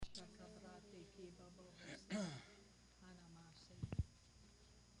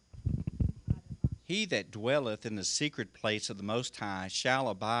He that dwelleth in the secret place of the Most High shall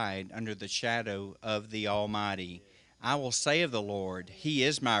abide under the shadow of the Almighty. I will say of the Lord, He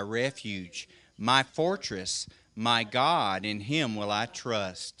is my refuge, my fortress, my God, in Him will I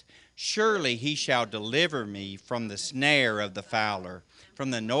trust. Surely He shall deliver me from the snare of the fowler,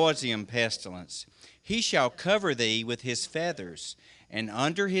 from the noisome pestilence. He shall cover thee with His feathers, and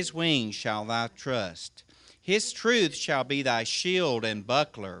under His wings shalt thou trust. His truth shall be thy shield and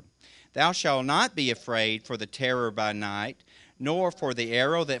buckler. Thou shalt not be afraid for the terror by night, nor for the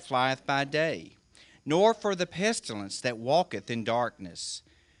arrow that flieth by day, nor for the pestilence that walketh in darkness,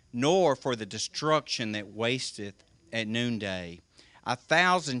 nor for the destruction that wasteth at noonday.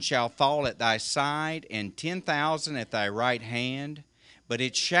 1,000 shall fall at thy side, and 10,000 at thy right hand, but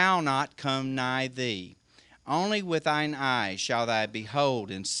it shall not come nigh thee. Only with thine eyes shalt thou behold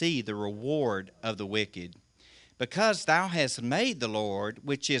and see the reward of the wicked. Because thou hast made the Lord,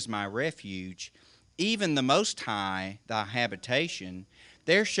 which is my refuge, even the Most High thy habitation,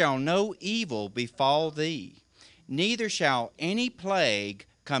 there shall no evil befall thee, neither shall any plague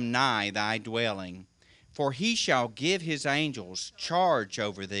come nigh thy dwelling. For he shall give his angels charge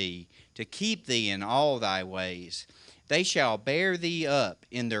over thee, to keep thee in all thy ways. They shall bear thee up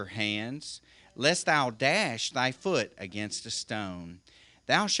in their hands, lest thou dash thy foot against a stone.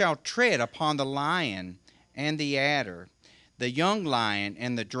 Thou shalt tread upon the lion and the adder, the young lion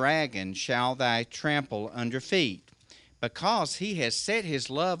and the dragon shall thou trample under feet. Because he has set his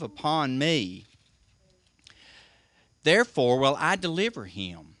love upon me, therefore will I deliver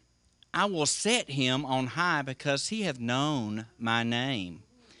him. I will set him on high, because he hath known my name.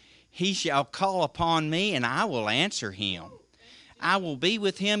 He shall call upon me, and I will answer him. I will be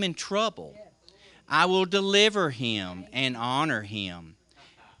with him in trouble. I will deliver him and honor him.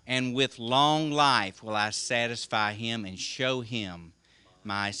 And with long life will I satisfy him and show him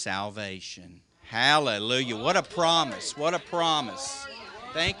my salvation. Hallelujah. What a promise. What a promise.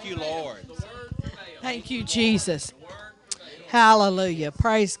 Thank you, Lord. Thank you, Jesus. Hallelujah.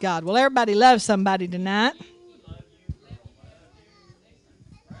 Praise God. Well, everybody loves somebody tonight.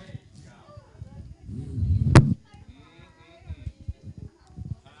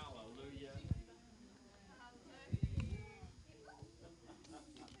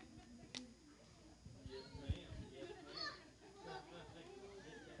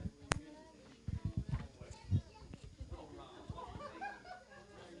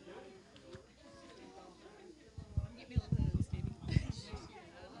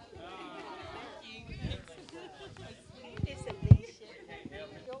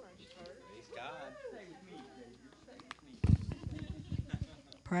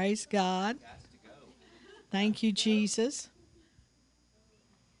 Praise God. Thank you, Jesus.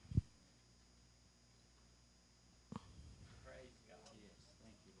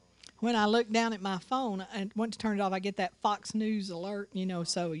 When I look down at my phone and want to turn it off, I get that Fox News alert,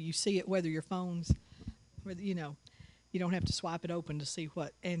 so you see it whether your phone's, you don't have to swipe it open to see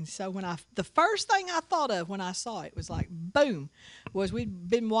what. And so the first thing I thought of when I saw it was like, boom, was we'd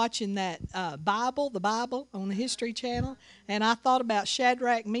been watching that the Bible on the History Channel, and I thought about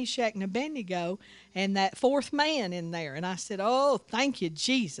Shadrach, Meshach, and Abednego and that fourth man in there. And I said, oh, thank you,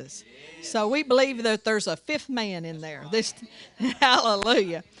 Jesus. So we believe that there's a fifth man in there.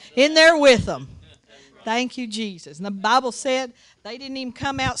 Hallelujah. In there with them. Thank you, Jesus. And the Bible said they didn't even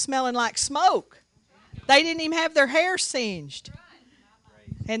come out smelling like smoke. They didn't even have their hair singed.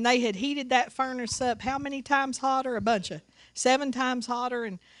 And they had heated that furnace up how many times hotter? A bunch of 7 times hotter.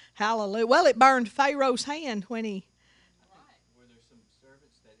 And hallelujah. Well, it burned Pharaoh's hand when he... Were there some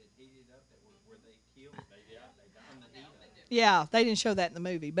servants that had heated up that were they killed? They died. Yeah, they didn't show that in the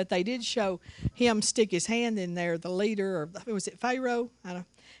movie. But they did show him stick his hand in there, the leader, or was it Pharaoh? I don't know.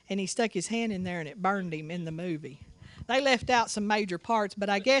 And he stuck his hand in there and it burned him in the movie. They left out some major parts, but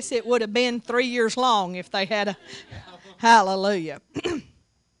I guess it would have been 3 years long if they had a hallelujah.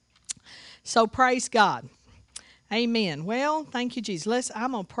 So praise God. Amen. Well, thank you, Jesus.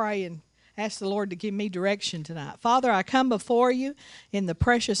 I'm going to pray and ask the Lord to give me direction tonight. Father, I come before you in the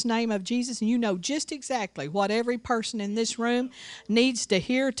precious name of Jesus, and you know just exactly what every person in this room needs to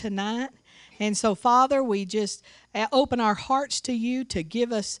hear tonight. And so, Father, we just open our hearts to you to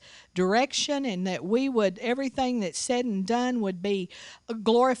give us direction, and that we would, everything that's said and done would be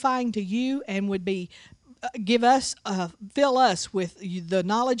glorifying to you and would be fill us with the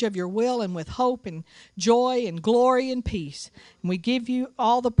knowledge of your will and with hope and joy and glory and peace. And we give you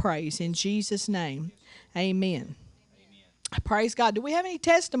all the praise in Jesus' name. Amen. Praise God. Do we have any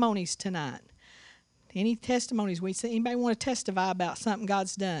testimonies tonight? Any testimonies? Anybody want to testify about something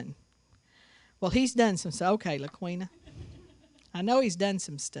God's done? Well, he's done some stuff. Okay, LaQuina. I know he's done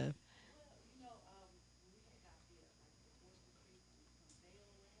some stuff.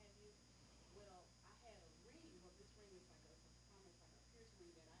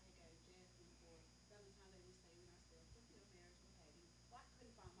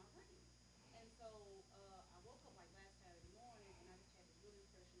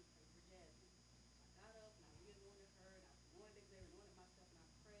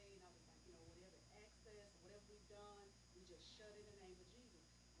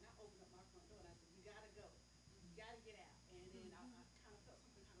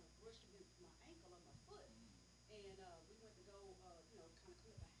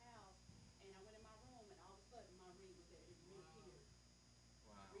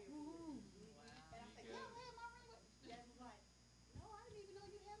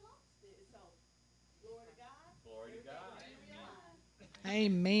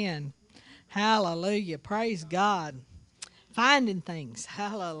 Amen. Hallelujah. Praise God. Finding things.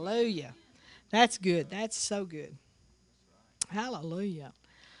 Hallelujah. That's good. That's so good. Hallelujah.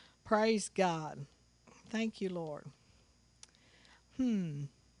 Praise God. Thank you, Lord.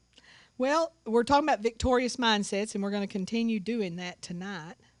 Well, we're talking about victorious mindsets, and we're going to continue doing that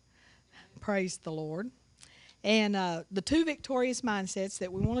tonight. Praise the Lord. And the two victorious mindsets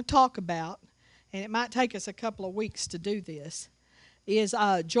that we want to talk about, and it might take us a couple of weeks to do this, is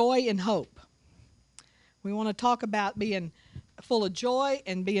joy and hope. We want to talk about being full of joy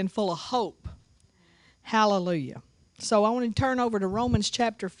and being full of hope. Hallelujah. So I want to turn over to Romans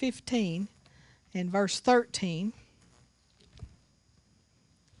chapter 15 and verse 13.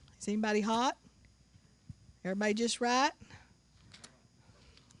 Is anybody hot? Everybody just right?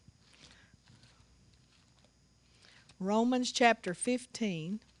 Romans chapter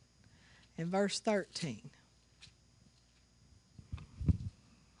 15 and verse 13.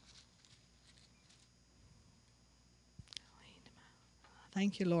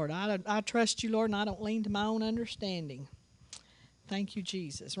 Thank you, Lord. I trust you, Lord, and I don't lean to my own understanding. Thank you,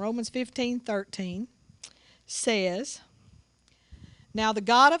 Jesus. Romans 15:13 says, "Now the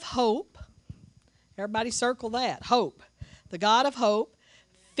God of hope," everybody circle that, hope. "The God of hope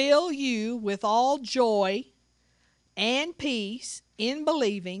fill you with all joy and peace in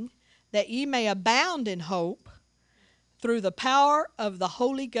believing, that ye may abound in hope through the power of the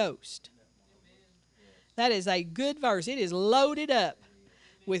Holy Ghost." That is a good verse. It is loaded up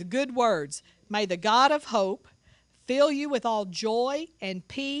with good words. May the God of hope fill you with all joy and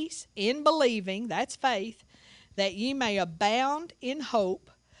peace in believing, that's faith, that ye may abound in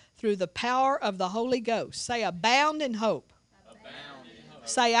hope through the power of the Holy Ghost. Say, abound in hope. Abound in hope.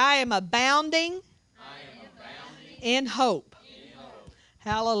 Say, I am abounding in hope.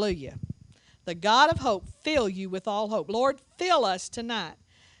 Hallelujah. The God of hope fill you with all hope. Lord, fill us tonight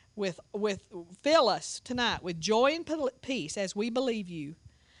with joy and peace as we believe you,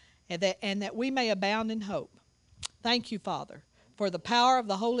 and that we may abound in hope. Thank you, Father, for the power of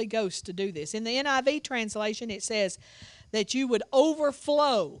the Holy Ghost to do this. In the NIV translation, it says that you would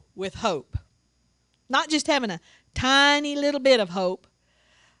overflow with hope. Not just having a tiny little bit of hope.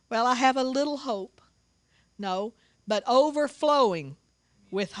 Well, I have a little hope. No, but overflowing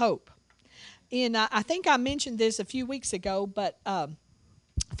with hope. I think I mentioned this a few weeks ago, but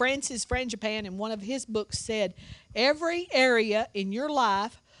Francis Frangipane in one of his books said, every area in your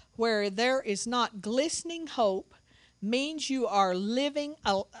life where there is not glistening hope means you are believing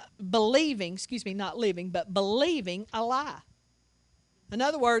a lie. In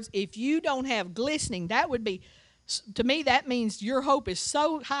other words, if you don't have glistening, to me, that means your hope is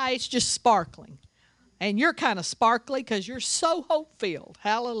so high it's just sparkling. And you're kind of sparkly because you're so hope-filled.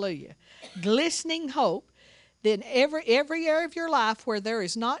 Hallelujah. Glistening hope. Then every area of your life where there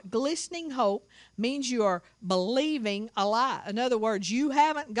is not glistening hope means you are believing a lie. In other words, you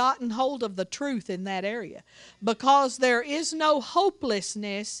haven't gotten hold of the truth in that area, because there is no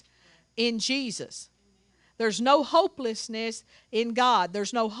hopelessness in Jesus. There's no hopelessness in God.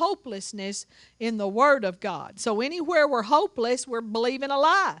 There's no hopelessness in the Word of God. So anywhere we're hopeless, we're believing a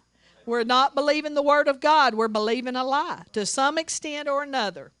lie. We're not believing the Word of God. We're believing a lie to some extent or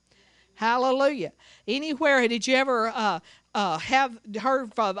another. Hallelujah. Anywhere, did you ever have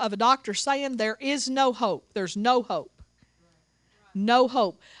heard of a doctor saying there is no hope? There's no hope. No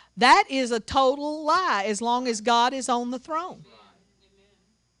hope. That is a total lie as long as God is on the throne.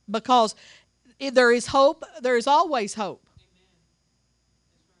 Because if there is hope, there is always hope.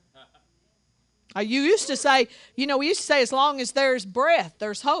 You used to say, we used to say as long as there's breath,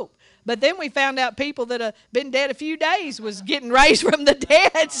 there's hope. But then we found out people that have been dead a few days was getting raised from the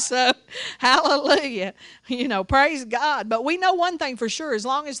dead. So, hallelujah. Praise God. But we know one thing for sure. As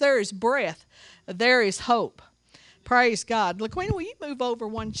long as there is breath, there is hope. Praise God. LaQuina, will you move over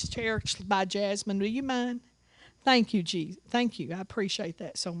one chair by Jasmine? Do you mind? Thank you, Jesus. Thank you. I appreciate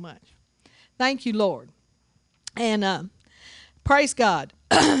that so much. Thank you, Lord. And praise God.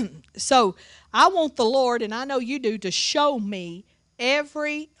 So, I want the Lord, and I know you do, to show me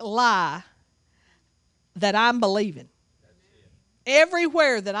every lie that I'm believing.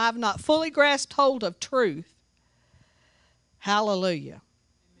 Everywhere that I've not fully grasped hold of truth. Hallelujah.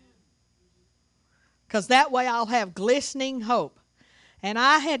 Because that way I'll have glistening hope. And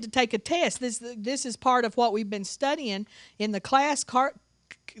I had to take a test. This is part of what we've been studying in the class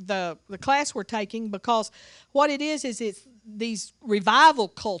the class we're taking, because what it is it's these revival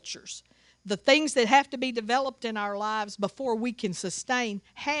cultures. The things that have to be developed in our lives before we can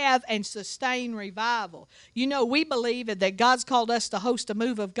have and sustain revival. We believe that God's called us to host a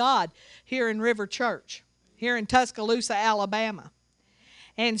move of God here in River Church, here in Tuscaloosa, Alabama.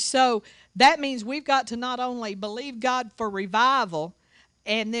 And so that means we've got to not only believe God for revival,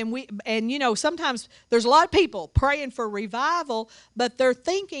 and then sometimes there's a lot of people praying for revival, but they're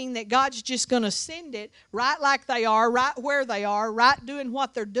thinking that God's just going to send it right like they are, right where they are, right doing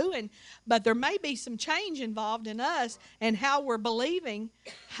what they're doing. But there may be some change involved in us and how we're believing.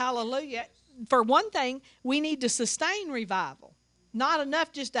 Hallelujah. For one thing, we need to sustain revival. Not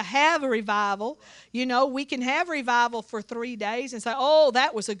enough just to have a revival. We can have revival for 3 days and say, oh,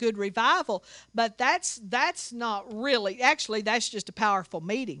 that was a good revival. But that's not really. Actually, that's just a powerful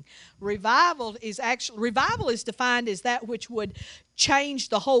meeting. Revival is defined as that which would change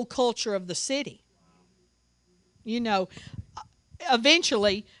the whole culture of the city.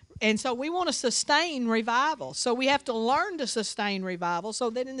 Eventually. And so we want to sustain revival. So we have to learn to sustain revival. So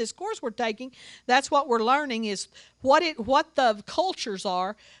that in this course we're taking, that's what we're learning is what the cultures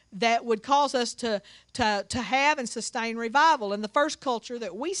are that would cause us to have and sustain revival. And the first culture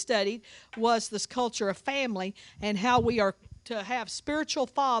that we studied was this culture of family and how we are to have spiritual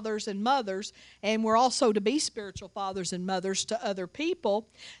fathers and mothers, and we're also to be spiritual fathers and mothers to other people,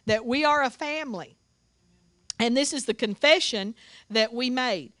 that we are a family. And this is the confession that we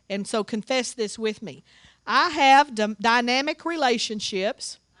made. And so confess this with me. I have dynamic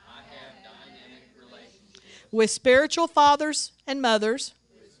relationships with spiritual fathers and mothers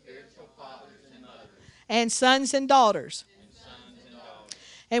and sons and daughters.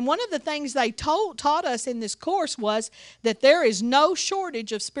 And one of the things they taught us in this course was that there is no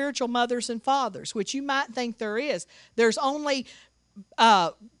shortage of spiritual mothers and fathers, which you might think there is. There's only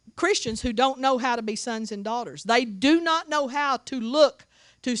Christians who don't know how to be sons and daughters. They do not know how to look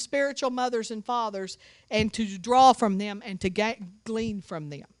to spiritual mothers and fathers and to draw from them and to glean from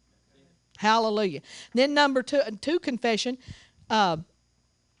them. Hallelujah. Then number two confession, I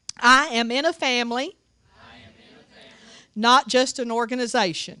am in a family, not just an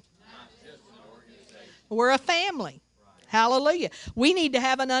organization. We're a family. Hallelujah. We need to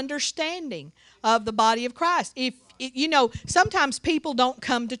have an understanding of the body of Christ. Sometimes people don't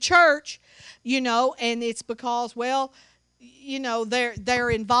come to church, and it's because, they're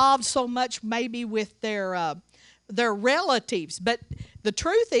involved so much maybe with their relatives. But the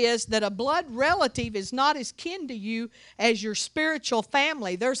truth is that a blood relative is not as kin to you as your spiritual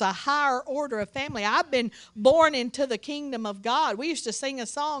family. There's a higher order of family. I've been born into the kingdom of God. We used to sing a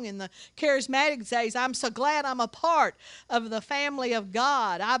song in the charismatic days, I'm so glad I'm a part of the family of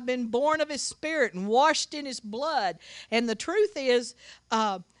God. I've been born of His Spirit and washed in His blood. And the truth is,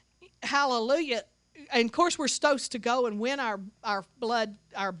 hallelujah, and of course we're supposed to go and win our blood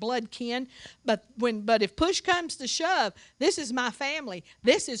kin, but if push comes to shove, this is my family.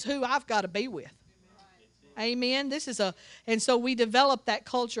 This is who I've got to be with. Amen. And so we develop that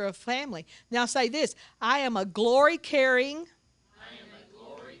culture of family. Now say this: I am a glory carrying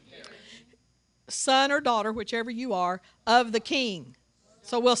son or daughter, whichever you are, of the King.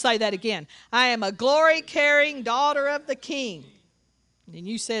 So we'll say that again. I am a glory carrying daughter of the King. And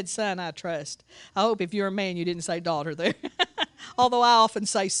you said son, I trust. I hope if you're a man, you didn't say daughter there. Although I often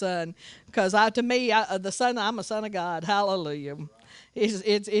say son, because the son, I'm a son of God. Hallelujah.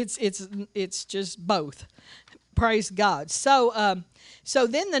 It's just both. Praise God. So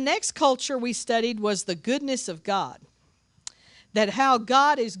then the next culture we studied was the goodness of God. That how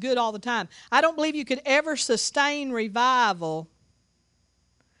God is good all the time. I don't believe you could ever sustain revival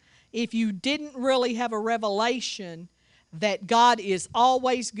if you didn't really have a revelation that God is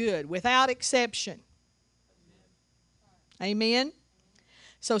always good, without exception. Amen?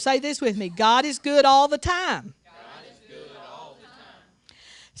 So say this with me. God is good all the time. God is good all the time.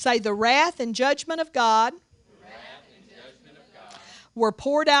 Say the wrath and judgment of God were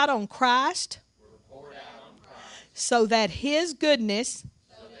poured out on Christ so that His goodness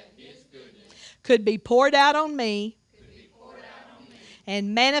could be poured out on me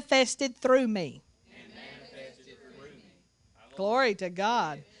and manifested through me. Glory to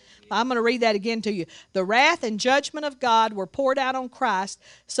God. I'm going to read that again to you. The wrath and judgment of God were poured out on Christ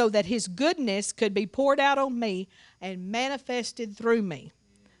so that His goodness could be poured out on me and manifested through me.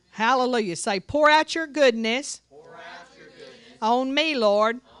 Hallelujah. Say, pour out your goodness, on me,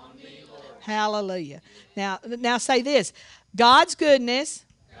 Lord. Hallelujah. Now say this. God's goodness,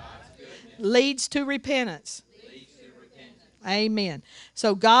 leads to repentance. Amen.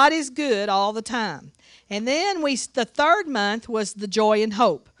 So God is good all the time. And then the third month was the joy and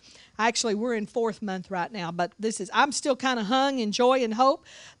hope. Actually, we're in 4th month right now, but I'm still kind of hung in joy and hope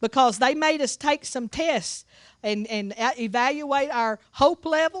because they made us take some tests and evaluate our hope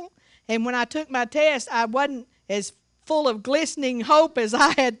level. And when I took my test, I wasn't as full of glistening hope as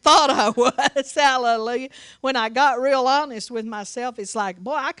I had thought I was. Hallelujah. When I got real honest with myself, it's like,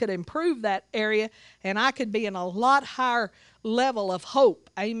 boy, I could improve that area and I could be in a lot higher level of hope.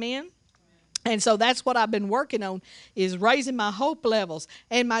 Amen. And so that's what I've been working on, is raising my hope levels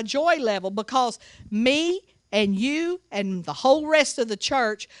and my joy level, because me and you and the whole rest of the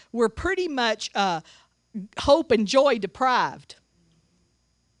church were pretty much hope and joy deprived.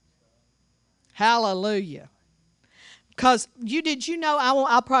 Hallelujah. Because did you know,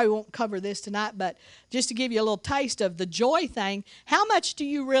 I probably won't cover this tonight, but just to give you a little taste of the joy thing, how much do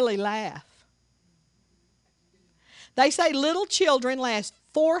you really laugh? They say little children laugh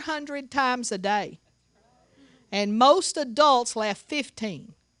 400 times a day. And most adults laugh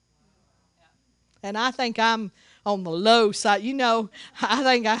 15. And I think I'm on the low side. You know, I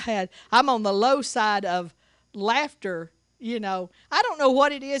think I'm on the low side of laughter. You know, I don't know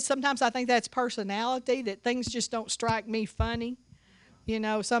what it is. Sometimes I think that's personality, that things just don't strike me funny. You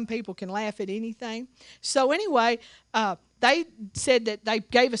know, some people can laugh at anything. So anyway, they said that they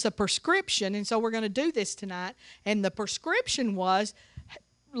gave us a prescription, and so we're going to do this tonight. And the prescription was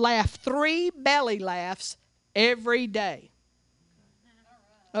laugh 3 belly laughs every day.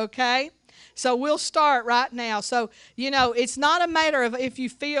 Okay? So we'll start right now. So, you know, it's not a matter of if you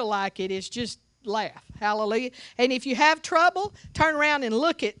feel like it. It's just laugh. Hallelujah. And if you have trouble, turn around and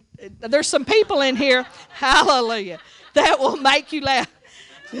look at, there's some people in here, hallelujah, that will make you laugh.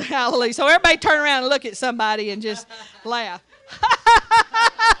 Hallelujah. So everybody turn around and look at somebody and just laugh.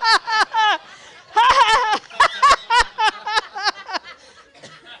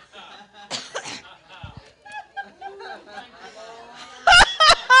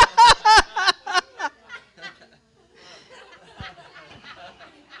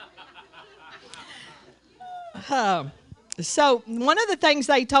 So one of the things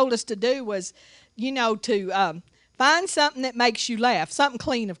they told us to do was, you know, to find something that makes you laugh. Something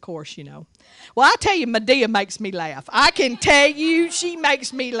clean, of course, you know. Well, I tell you, Medea makes me laugh. I can tell you she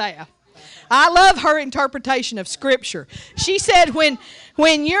makes me laugh. I love her interpretation of Scripture. She said when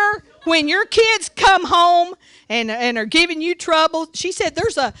your kids come home and are giving you trouble, she said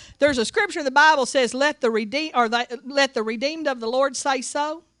there's a Scripture in the Bible says let the redeemed of the Lord say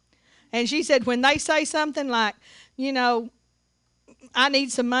so. And she said when they say something like, you know, I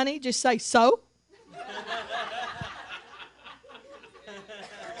need some money, just say so.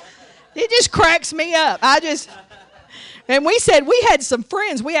 It just cracks me up. And we said we had some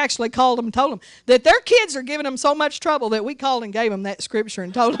friends, we actually called them and told them that their kids are giving them so much trouble that we called and gave them that scripture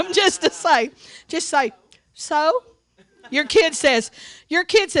and told them just say, so. Your kid says,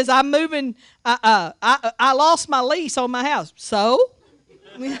 I'm moving, I lost my lease on my house. So?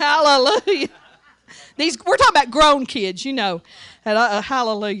 Hallelujah. We're talking about grown kids, you know.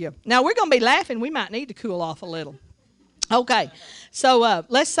 Hallelujah. Now, we're going to be laughing. We might need to cool off a little. Okay. So,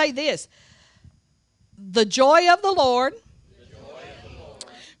 let's say this. The joy of the Lord,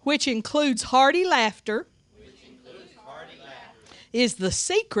 which includes hearty laughter, is the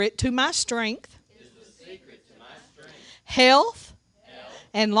secret to my strength, health,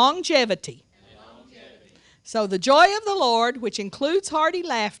 and longevity. So the joy of the Lord, which includes hearty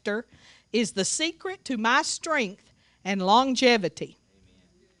laughter, is the secret to my strength and longevity.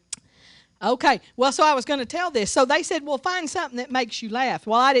 Okay, well, so I was going to tell this. So they said, well, find something that makes you laugh.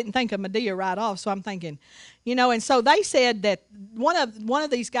 Well, I didn't think of Medea right off, so I'm thinking, you know, and so they said that one of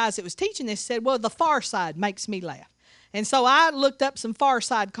these guys that was teaching this said, well, The Far Side makes me laugh. And so I looked up some Far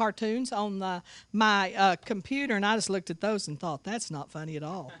Side cartoons on my computer, and I just looked at those and thought, that's not funny at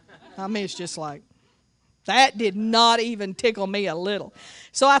all. I mean, it's just like, that did not even tickle me a little.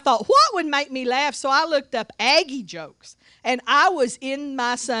 So I thought, what would make me laugh? So I looked up Aggie jokes. And I was in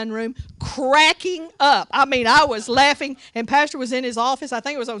my sunroom cracking up. I mean, I was laughing. And Pastor was in his office. I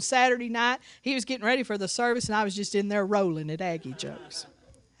think it was on Saturday night. He was getting ready for the service, and I was just in there rolling at Aggie jokes.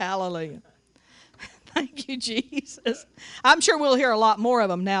 Hallelujah. Thank you, Jesus. I'm sure we'll hear a lot more of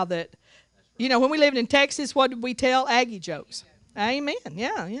them now that, you know, when we lived in Texas, what did we tell? Aggie jokes. Amen.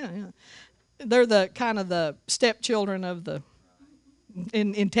 Yeah. They're the kind of the stepchildren of the,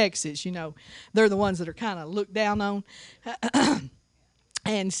 in Texas, you know. They're the ones that are kind of looked down on.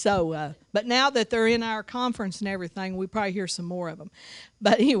 And so, but now that they're in our conference and everything, we probably hear some more of them.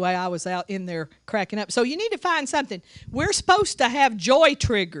 But anyway, I was out in there cracking up. So you need to find something. We're supposed to have joy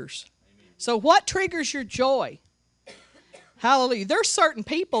triggers. So what triggers your joy? Hallelujah. There's certain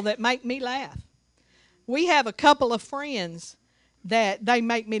people that make me laugh. We have a couple of friends that they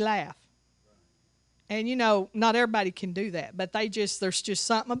make me laugh. And, you know, not everybody can do that, but there's just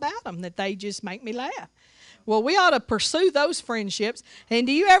something about them that they just make me laugh. Well, we ought to pursue those friendships. And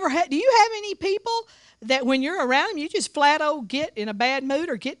do you have any people that when you're around them, you just flat out get in a bad mood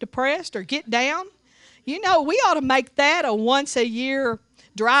or get depressed or get down? We ought to make that a once a year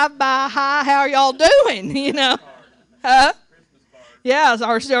drive by. Hi, how are y'all doing? Huh? Yeah,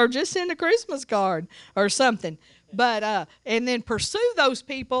 or just send a Christmas card or something. But and then pursue those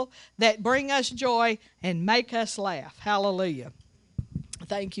people that bring us joy and make us laugh. Hallelujah.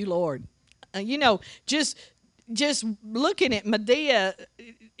 Thank you, Lord. Just looking at Medea,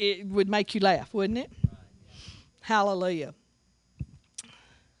 it would make you laugh, wouldn't it? Hallelujah.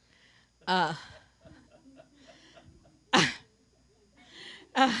 And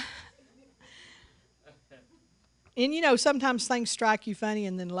sometimes things strike you funny,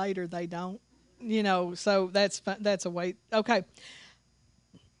 and then later they don't. So that's a way. Okay.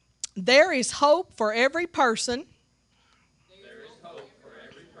 There is hope for every person,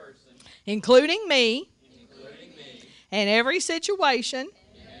 including me, and every situation.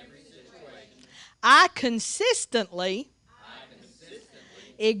 I consistently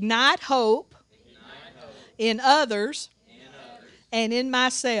ignite hope in others and in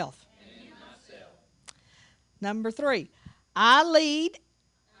myself. Number 3, I lead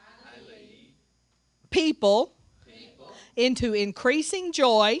people into increasing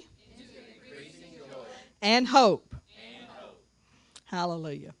joy and hope.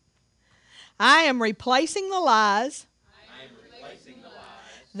 Hallelujah. I am replacing the lies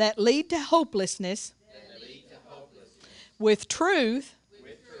that lead to hopelessness with truth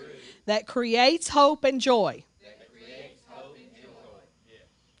that creates hope and joy.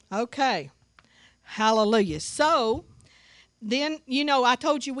 Okay. Hallelujah. So, then, I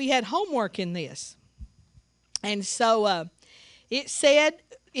told you we had homework in this. And so, it said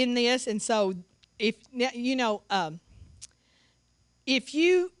in this, and so, if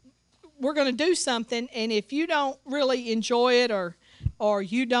we're going to do something, and if you don't really enjoy it or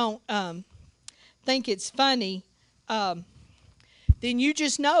you don't think it's funny, then you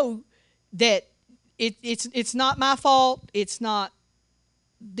just know that it's not my fault. It's not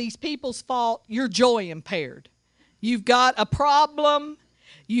these people's fault. You're joy impaired. You've got a problem.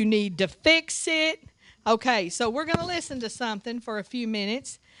 You need to fix it. Okay, so we're going to listen to something for a few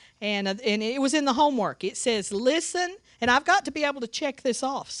minutes, and it was in the homework. It says listen, and I've got to be able to check this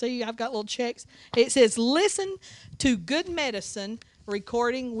off. See, I've got little checks. It says listen to good medicine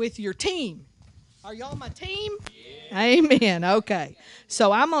recording with your team. Are y'all my team? Yeah. Amen. Okay.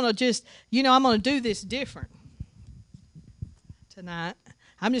 So I'm going to I'm going to do this different tonight.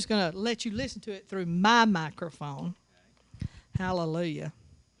 I'm just going to let you listen to it through my microphone. Hallelujah.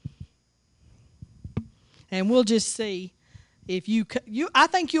 And we'll just see if I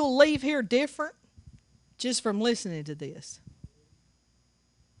think you'll leave here different just from listening to this.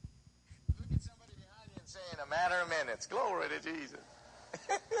 Look at somebody behind you and say, in a matter of minutes. Glory to Jesus.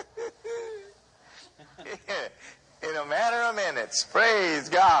 In a matter of minutes. Praise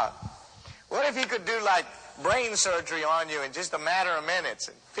God. What if he could do like brain surgery on you in just a matter of minutes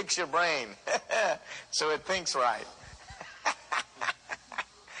and fix your brain so it thinks right?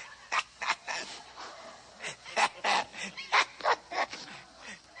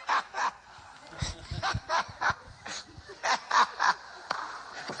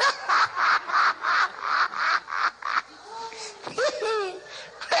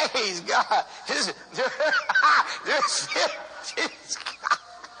 Praise God. Just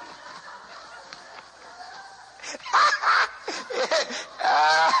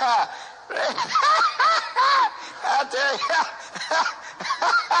I tell you.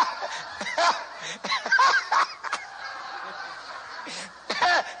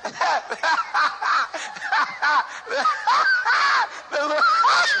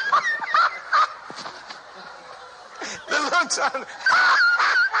 The looks on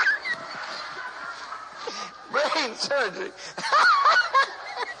brain surgery.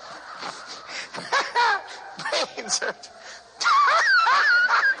 Brain surgery.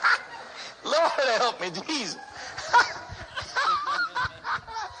 Lord help me, Jesus.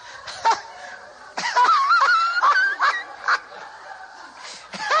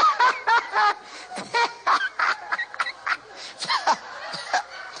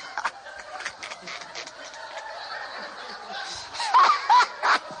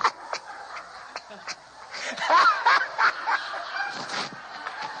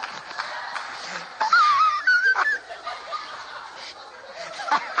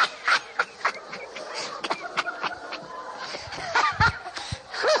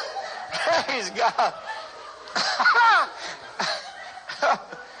 Praise God.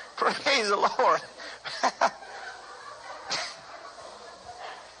 Praise the Lord.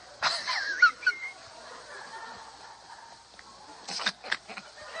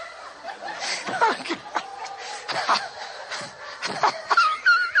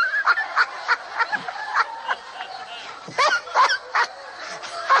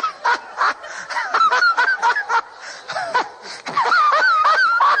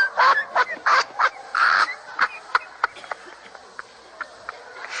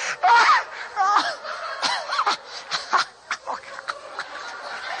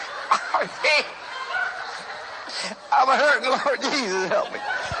 Lord, I'm hurting. Lord Jesus, help me.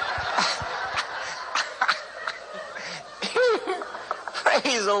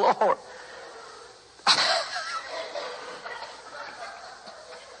 Praise the Lord.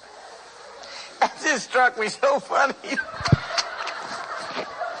 That just struck me so funny.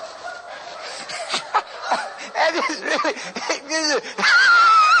 That just really...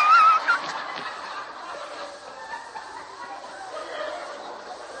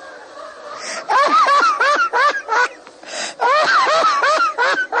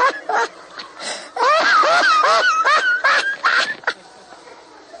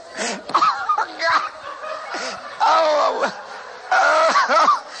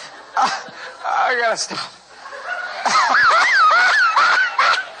 I gotta stop.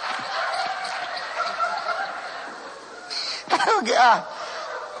 Oh, God.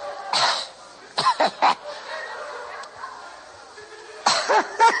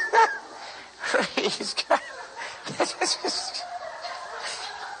 Praise God.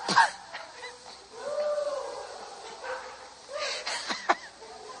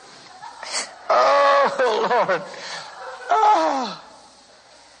 Oh, Lord. Oh.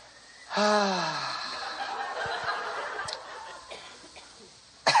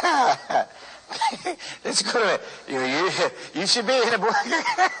 Let's go to it. You should be in the book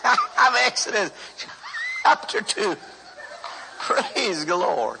of Exodus chapter 2. Praise the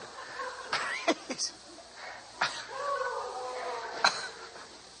Lord. Praise.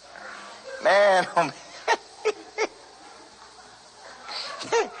 Man, oh man.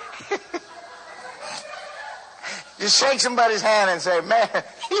 Just shake somebody's hand and say, man,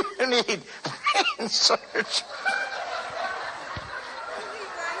 you need brain surgery.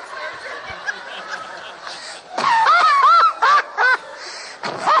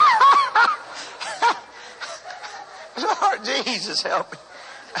 Lord Jesus, help me.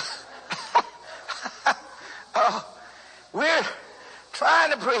 Oh, we're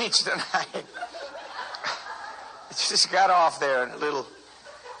trying to preach tonight. It's just got off there in a little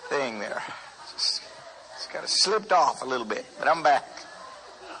thing there. Just kind of slipped off a little bit, but I'm back.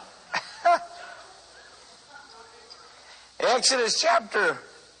 Exodus chapter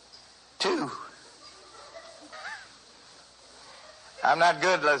 2. I'm not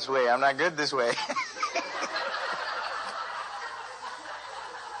good this way. I'm not good this way.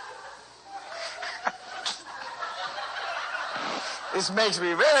 This makes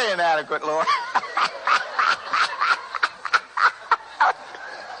me very inadequate, Lord.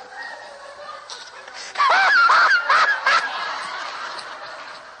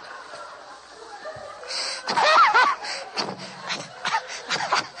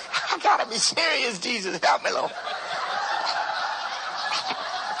 I gotta be serious, Jesus. Help me, Lord.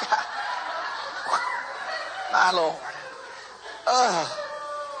 My Lord.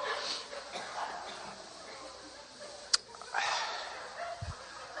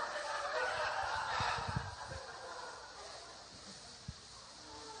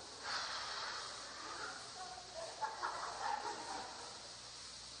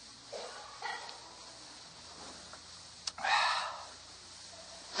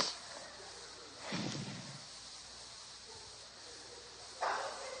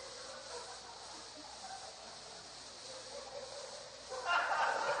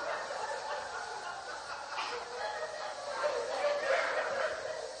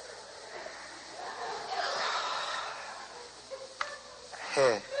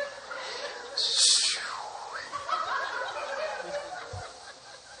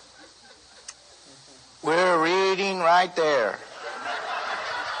 We're reading right there.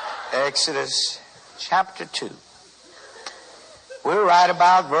 Exodus chapter 2. We're right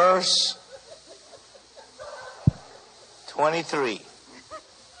about verse 23.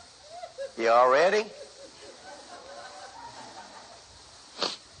 You all ready?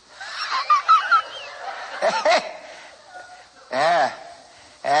 Yeah.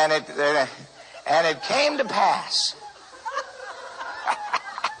 And it came to pass.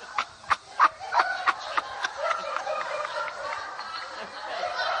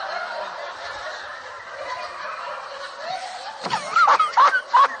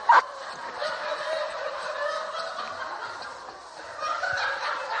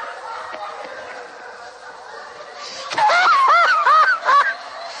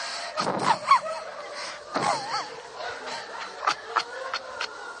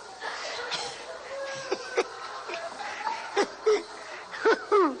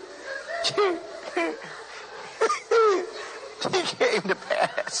 It came to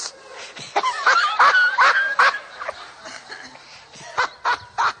pass.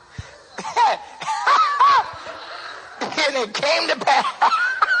 And it came to pass.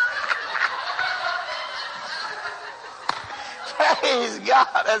 Praise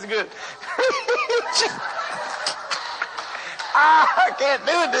God. That's good. I can't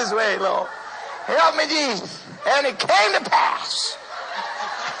do it this way, Lord. Help me, Jesus. And it came to pass.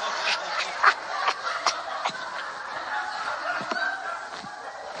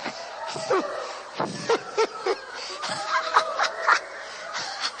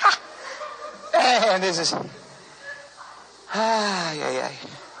 And this is... yeah.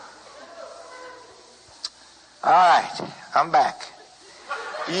 All right, I'm back.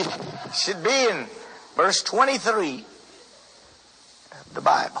 You should be in verse 23 of the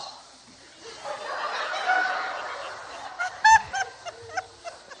Bible.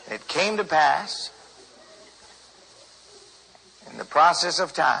 It came to pass in the process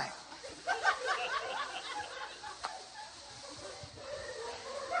of time.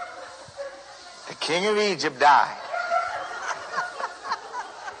 The king of Egypt died.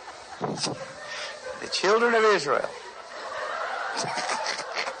 The children of Israel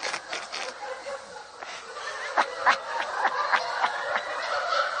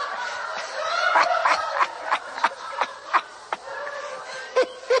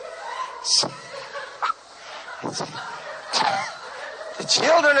the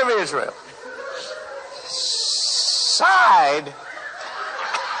children of Israel sighed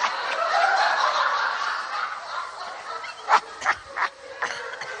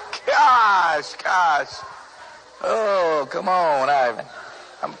gosh. Oh, come on, Ivan.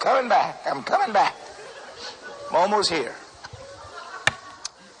 I'm coming back. I'm almost here.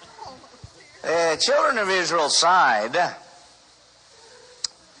 The children of Israel sighed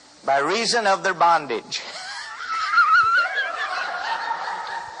by reason of their bondage.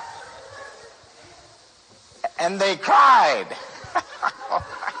 And they cried.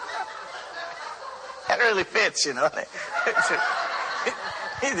 That really fits, you know.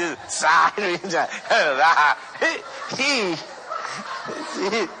 He just sighed.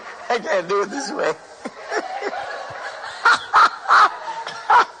 I can't do it this way.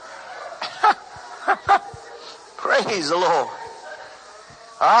 Praise the Lord.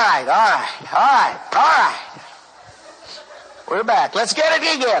 All right. We're back. Let's get it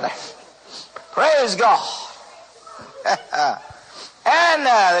together. Praise God. And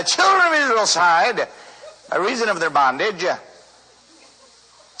the children of Israel sighed by reason of their bondage.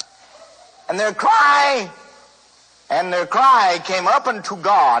 And their cry came up unto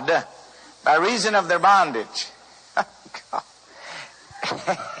God by reason of their bondage.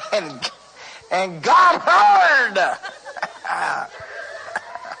 and God heard.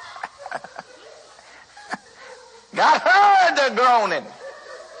 God heard their groaning.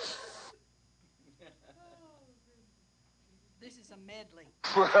 This is a medley.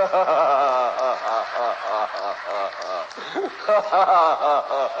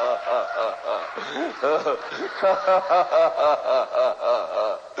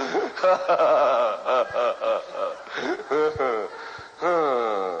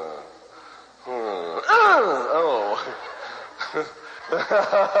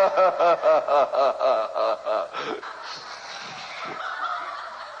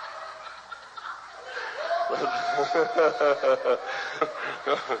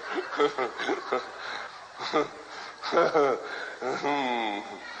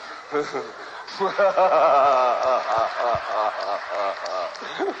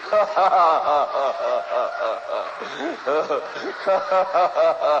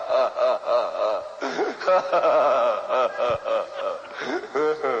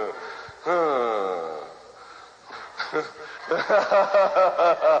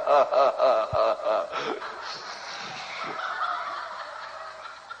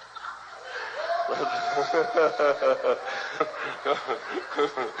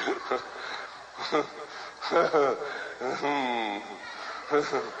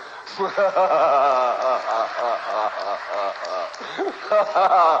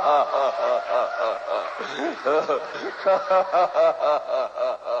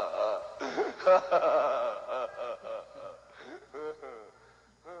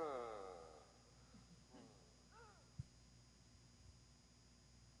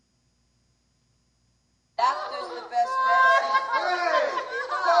 Laughter's the best medicine.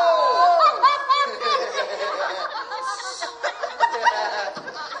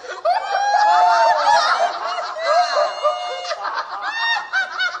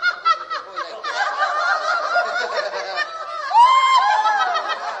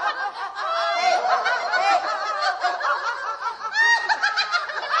 Hey,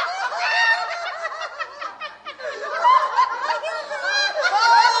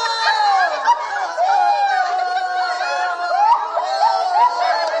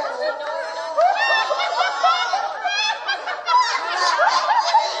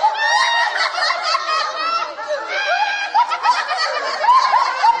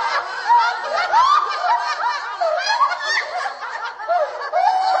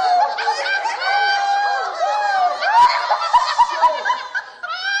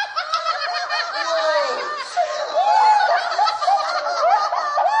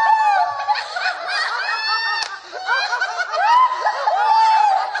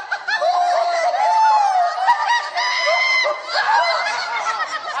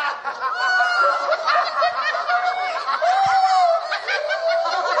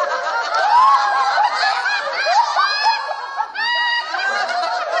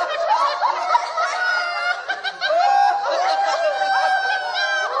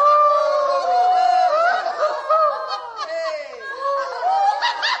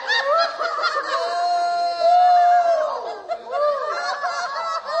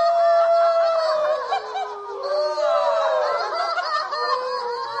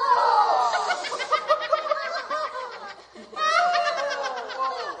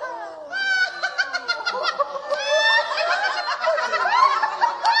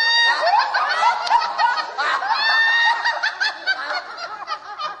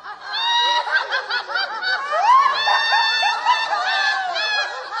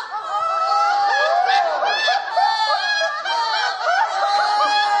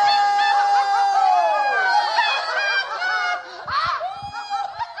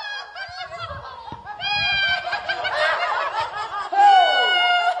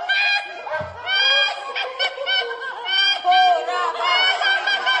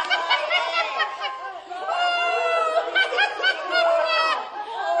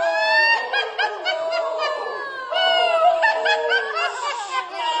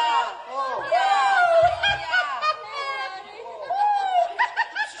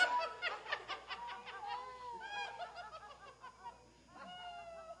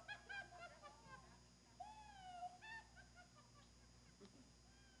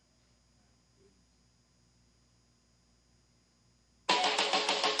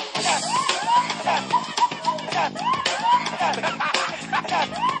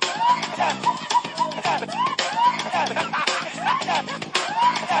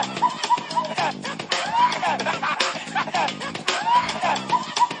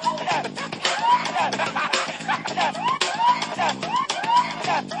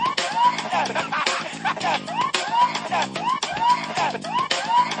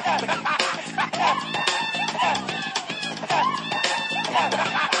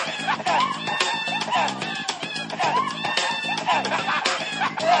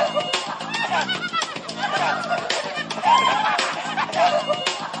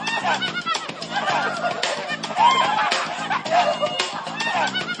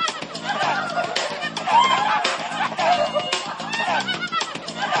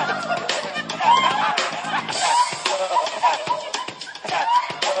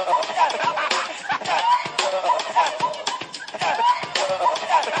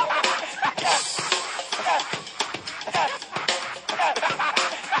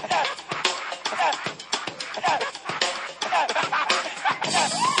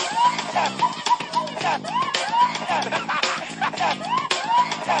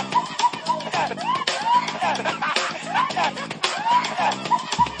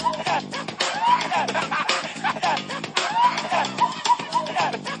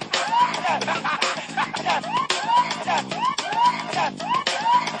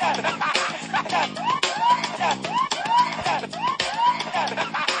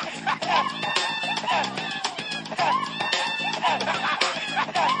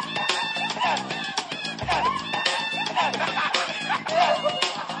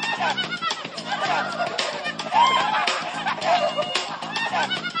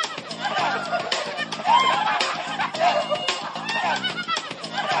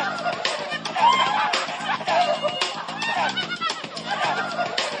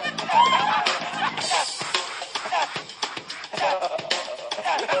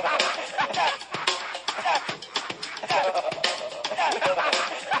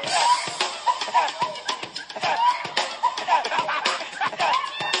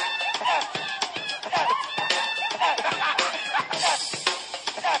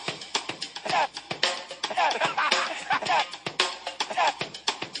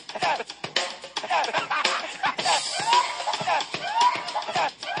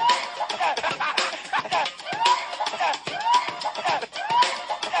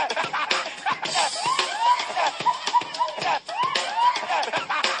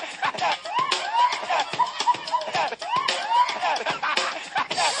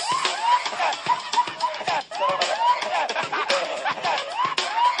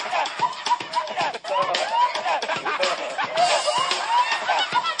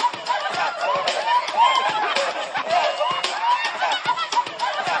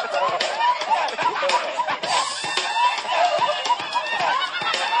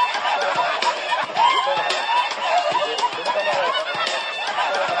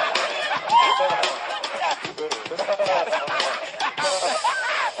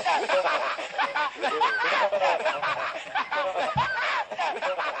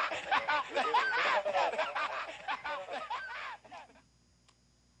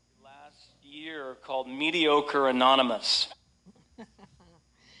 Called Mediocre Anonymous.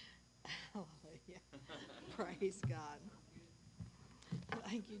 Hallelujah. Praise God.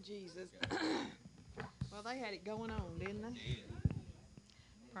 Thank you, Jesus. Well, they had it going on, didn't they?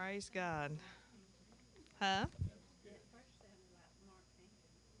 Praise God. Huh?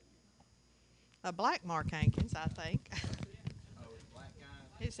 A black Mark Hankins, I think.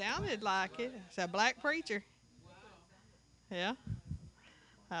 It sounded like it. It's a black preacher. Yeah.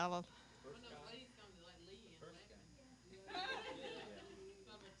 Hallelujah.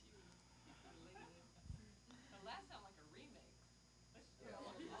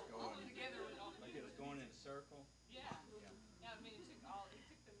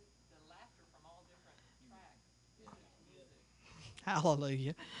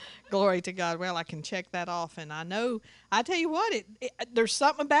 Hallelujah. Glory to God. Well, I can check that off. And I know, I tell you what, there's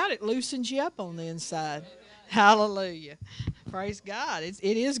something about it loosens you up on the inside. Hallelujah. Praise God. It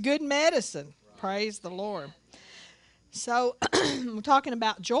is good medicine. Praise the Lord. So we're talking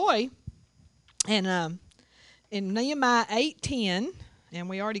about joy. And in Nehemiah 8:10, and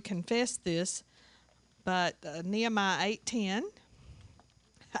we already confessed this, but Nehemiah 8:10,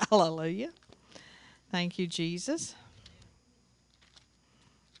 hallelujah. Thank you, Jesus.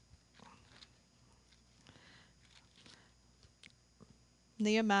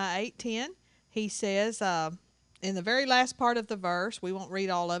 Nehemiah 8:10, he says, in the very last part of the verse, we won't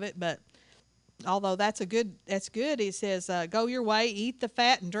read all of it, but although that's good. It says, go your way, eat the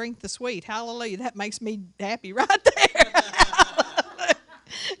fat, and drink the sweet. Hallelujah. That makes me happy right there.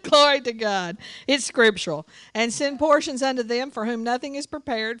 Glory to God. It's scriptural. And send portions unto them for whom nothing is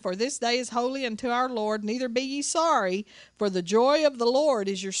prepared, for this day is holy unto our Lord. Neither be ye sorry, for the joy of the Lord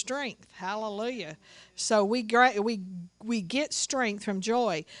is your strength. Hallelujah. So we get strength from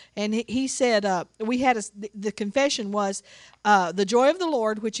joy. And he said, the confession was, the joy of the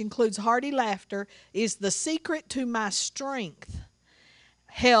Lord, which includes hearty laughter, is the secret to my strength,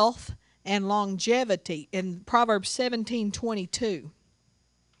 health, and longevity. In Proverbs 17:22.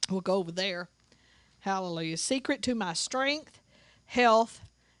 We'll go over there. Hallelujah. Secret to my strength, health,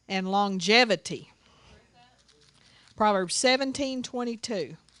 and longevity. Proverbs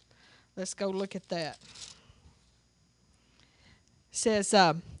 17:22. Let's go look at that. It says,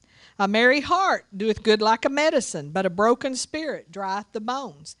 a merry heart doeth good like a medicine, but a broken spirit drieth the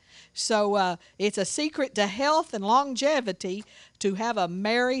bones. So it's a secret to health and longevity to have a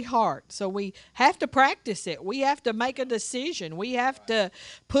merry heart. So we have to practice it. We have to make a decision. We have to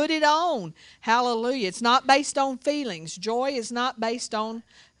put it on. Hallelujah. It's not based on feelings. Joy is not based on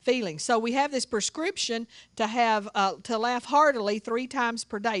feelings. So we have this prescription to have to laugh heartily 3 times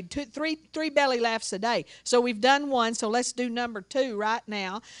per day, three belly laughs a day. So we've done one, so let's do number 2 right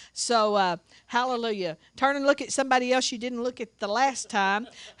now. So hallelujah. Turn and look at somebody else you didn't look at the last time.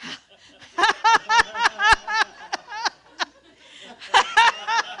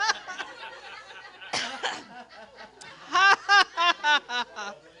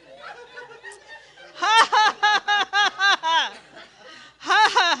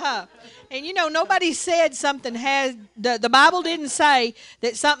 And you know, nobody said something had, the Bible didn't say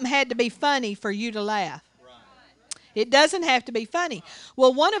that something had to be funny for you to laugh. It doesn't have to be funny.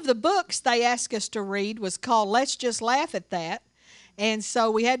 Well, one of the books they asked us to read was called Let's Just Laugh at That. And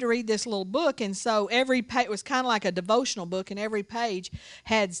so we had to read this little book, and so every page, it was kind of like a devotional book, and every page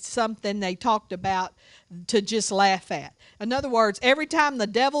had something they talked about to just laugh at. In other words, every time the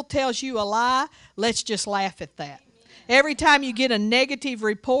devil tells you a lie, let's just laugh at that. Every time you get a negative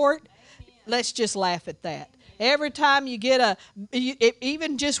report, let's just laugh at that. Every time you get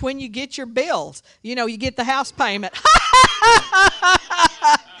even just when you get your bills, you know, you get the house payment.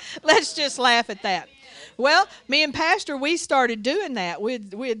 Let's just laugh at that. Well, me and Pastor, we started doing that.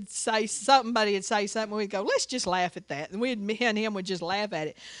 We'd say somebody would say something, we'd go, let's just laugh at that. And me and him would just laugh at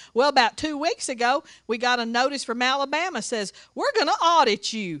it. Well, about 2 weeks ago, we got a notice from Alabama says, we're going to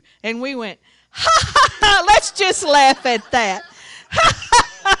audit you. And we went, let's just laugh at that.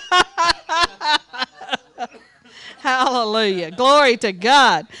 Hallelujah. Glory to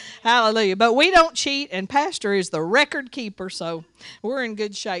God. Hallelujah. But we don't cheat, and Pastor is the record keeper, so we're in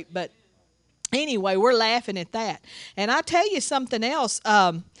good shape. But anyway, we're laughing at that. And I tell you something else.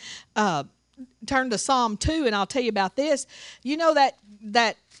 Turn to Psalm 2, and I'll tell you about this. You know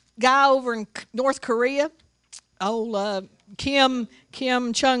that guy over in North Korea? Kim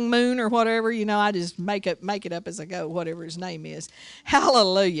Chung-moon or whatever. You know, I just make it up as I go, whatever his name is.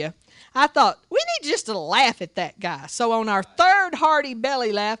 Hallelujah. I thought, we need just to laugh at that guy. So on our 3rd hearty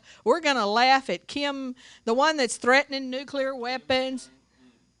belly laugh, we're going to laugh at Kim, the one that's threatening nuclear weapons.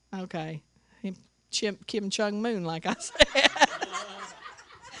 Okay. Kim Chung-moon, like I said.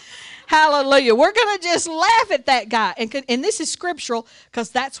 Hallelujah. We're going to just laugh at that guy. And this is scriptural because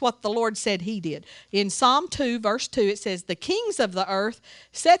that's what the Lord said he did. In Psalm 2, verse 2, it says, the kings of the earth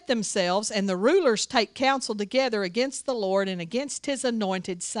set themselves, and the rulers take counsel together against the Lord and against his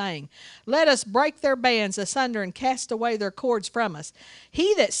anointed, saying, let us break their bands asunder and cast away their cords from us.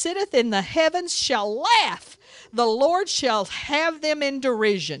 He that sitteth in the heavens shall laugh. The Lord shall have them in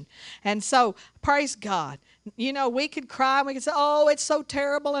derision. And so, praise God. You know, we could cry and we could say, oh, it's so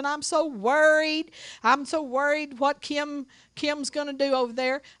terrible, and I'm so worried. I'm so worried what Kim's going to do over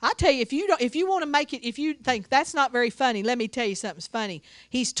there. I tell you, if you want to make it, if you think that's not very funny, let me tell you something's funny.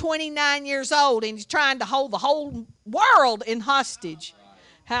 He's 29 years old, and he's trying to hold the whole world in hostage.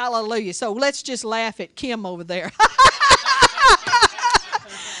 Hallelujah. So let's just laugh at Kim over there.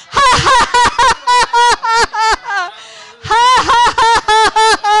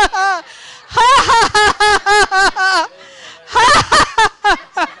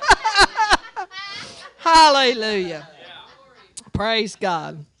 Hallelujah. Praise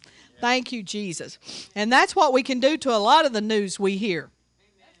God. Thank you, Jesus. And that's what we can do to a lot of the news we hear.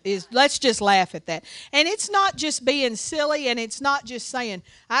 Is let's just laugh at that. And it's not just being silly, and it's not just saying,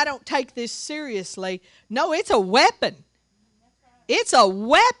 I don't take this seriously. No, it's a weapon. It's a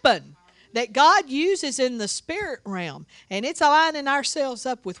weapon that God uses in the spirit realm. And it's aligning ourselves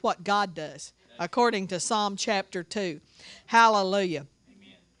up with what God does, according to Psalm chapter 2. Hallelujah.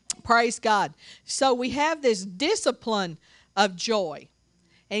 Praise God. So we have this discipline of joy.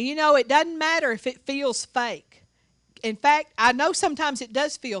 And you know, it doesn't matter if it feels fake. In fact, I know sometimes it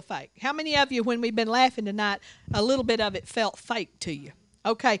does feel fake. How many of you, when we've been laughing tonight, a little bit of it felt fake to you?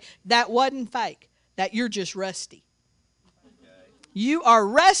 Okay, that wasn't fake. That you're just rusty. You are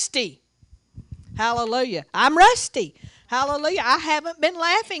rusty. Hallelujah. I'm rusty. Hallelujah. I haven't been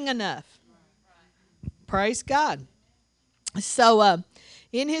laughing enough. Praise God. So,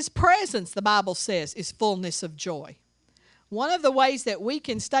 in His presence, the Bible says, is fullness of joy. One of the ways that we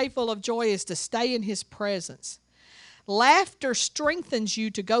can stay full of joy is to stay in His presence. Laughter strengthens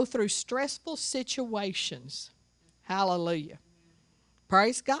you to go through stressful situations. Hallelujah.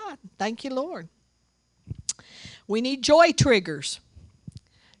 Praise God. Thank you, Lord. We need joy triggers.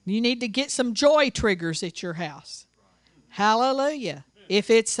 You need to get some joy triggers at your house. Hallelujah. If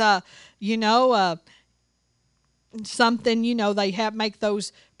it's, something, they make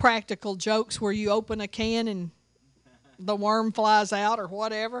those practical jokes where you open a can and the worm flies out or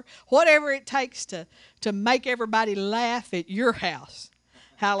whatever. Whatever it takes to make everybody laugh at your house.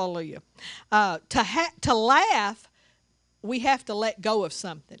 Hallelujah. To laugh, we have to let go of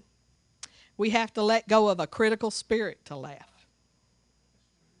something. We have to let go of a critical spirit to laugh.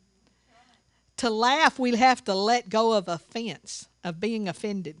 To laugh, we have to let go of offense, of being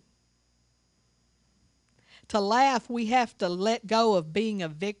offended. To laugh, we have to let go of being a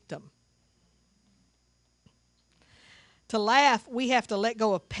victim. To laugh, we have to let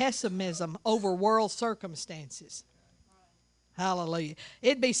go of pessimism over world circumstances. Hallelujah.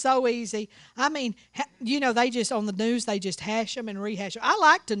 It'd be so easy. I mean, they just, on the news, they just hash them and rehash them. I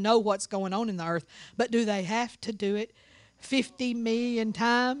like to know what's going on in the earth, but do they have to do it 50 million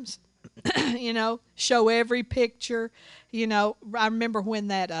times? Show every picture. I remember when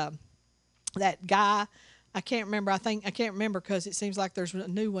that guy, I can't remember because it seems like there's a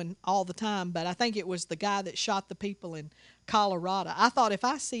new one all the time, but I think it was the guy that shot the people in Colorado. I thought, if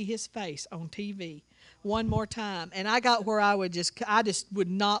I see his face on TV one more time, and I got where I just would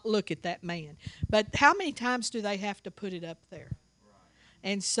not look at that man. But how many times do they have to put it up there?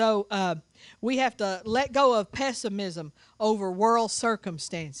 And so we have to let go of pessimism over world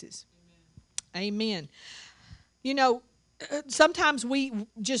circumstances. Amen. Sometimes we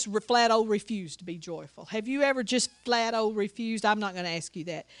just flat out refuse to be joyful. Have you ever just flat out refused? I'm not going to ask you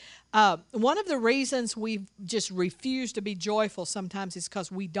that. One of the reasons we just refuse to be joyful sometimes is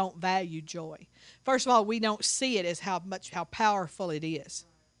because we don't value joy. First of all, we don't see it as how powerful it is.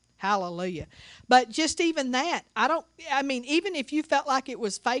 Hallelujah. But just even that, even if you felt like it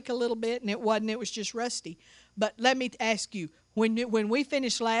was fake a little bit and it wasn't, it was just rusty. But let me ask you, when we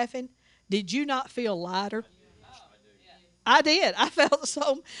finished laughing, did you not feel lighter? I did. I felt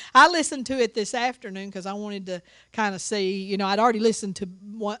so. I listened to it this afternoon because I wanted to kind of see. I'd already listened to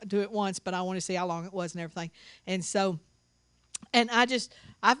it once, but I wanted to see how long it was and everything. And so, I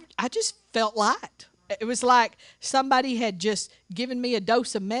just felt light. It was like somebody had just given me a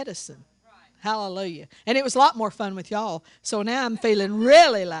dose of medicine. Hallelujah. And it was a lot more fun with y'all. So now I'm feeling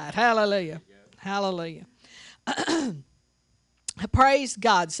really light. Hallelujah. Hallelujah. Praise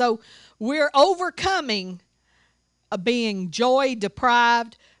God. So we're overcoming being joy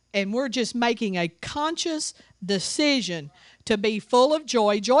deprived, and we're just making a conscious decision to be full of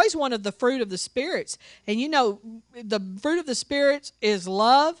joy. Joy is one of the fruit of the spirits. And the fruit of the spirits is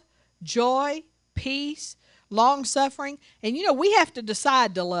love, joy, peace, long-suffering. And we have to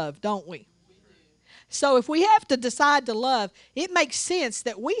decide to love, don't we? So if we have to decide to love, it makes sense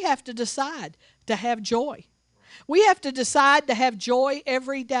that we have to decide to have joy. We have to decide to have joy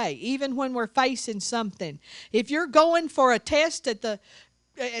every day, even when we're facing something. If you're going for a test at the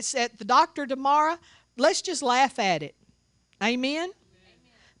doctor tomorrow, let's just laugh at it. Amen? Amen.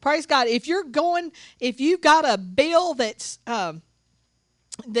 Praise God. If you've got a bill that's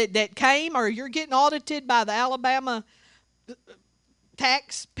that came, or you're getting audited by the Alabama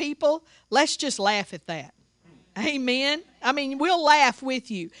tax people, let's just laugh at that. Amen? We'll laugh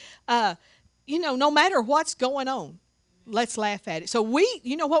with you. No matter what's going on, let's laugh at it. So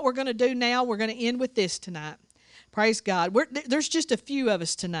what we're going to do now? We're going to end with this tonight. Praise God. There's just a few of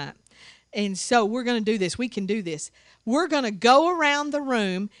us tonight. And so we're going to do this. We can do this. We're going to go around the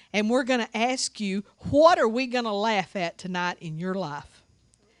room, and we're going to ask you, what are we going to laugh at tonight in your life?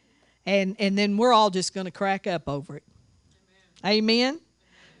 And then we're all just going to crack up over it. Amen? Amen.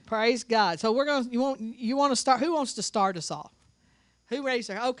 Praise God. So you want to start? Who wants to start us off? Who raised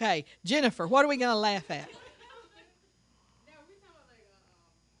their? Okay, Jennifer, what are we going to laugh at?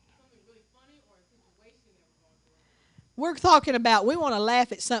 We're talking about, we want to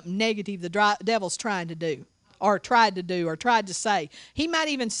laugh at something negative the devil's trying to do, or tried to do or tried to say. He might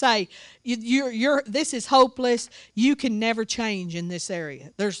even say, this is hopeless. You can never change in this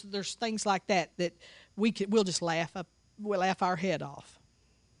area. There's things like that we'll just we'll laugh our head off.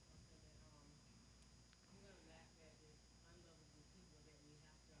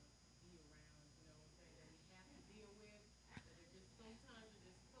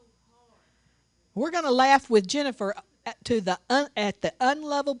 We're going to laugh with Jennifer at the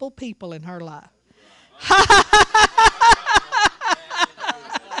unlovable people in her life.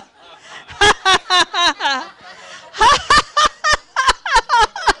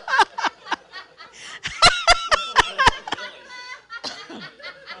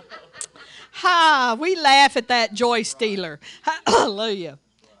 We laugh at that joy stealer. Hallelujah.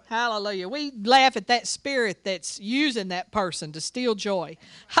 Hallelujah. We laugh at that spirit that's using that person to steal joy.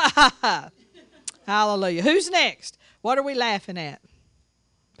 Ha ha ha. Hallelujah. Who's next? What are we laughing at?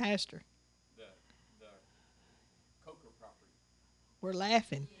 Pastor. The Coker property. We're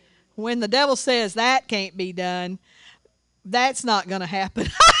laughing. When the devil says that can't be done, that's not going to happen.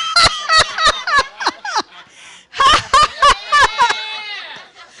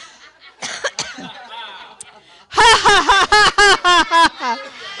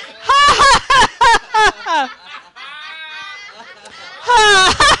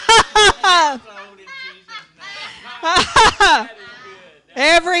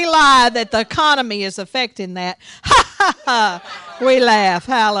 Every lie that the economy is affecting that, we laugh.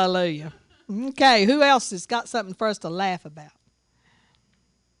 Hallelujah. Okay, who else has got something for us to laugh about?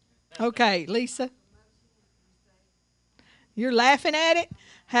 Okay, Lisa. You're laughing at it?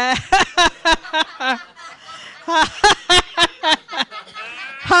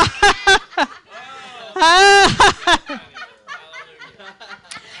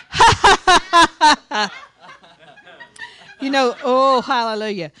 You know, oh,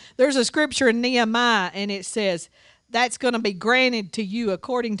 hallelujah. There's a scripture in Nehemiah, and it says, that's going to be granted to you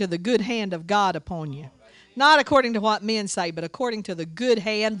according to the good hand of God upon you. Not according to what men say, but according to the good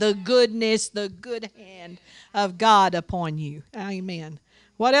hand, the goodness, the good hand of God upon you. Amen.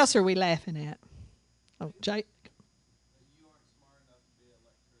 What else are we laughing at? Oh, Jake. You aren't smart enough to be an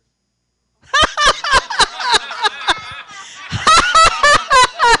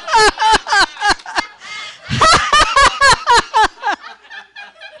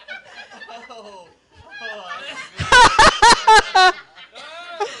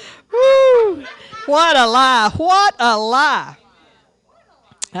Woo. What a lie. What a lie.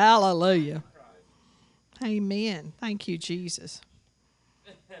 Hallelujah. Amen. Thank you, Jesus.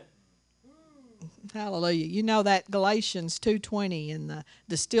 Hallelujah. You know that Galatians 2:20 in the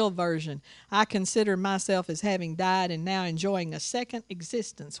distilled version. I consider myself as having died and now enjoying a second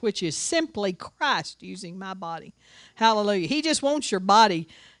existence, which is simply Christ using my body. Hallelujah. He just wants your body.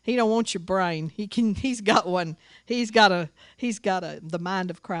 He don't want your brain. He's got one. He's got the mind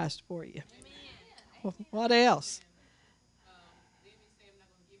of Christ for you. Well, what else?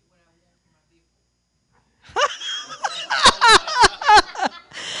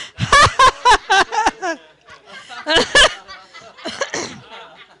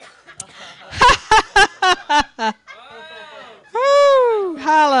 Woo,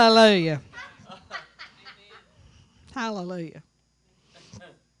 hallelujah. Hallelujah.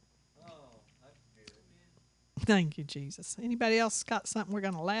 Thank you, Jesus. Anybody else got something we're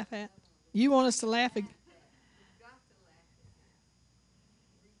going to laugh at? You want us to laugh again?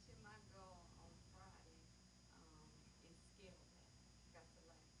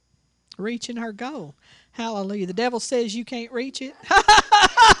 Reaching her goal. Hallelujah. The devil says you can't reach it.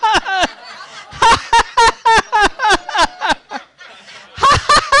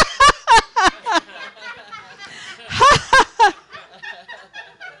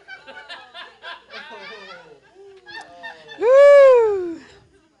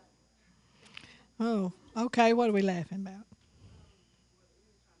 Oh, okay. What are we laughing about?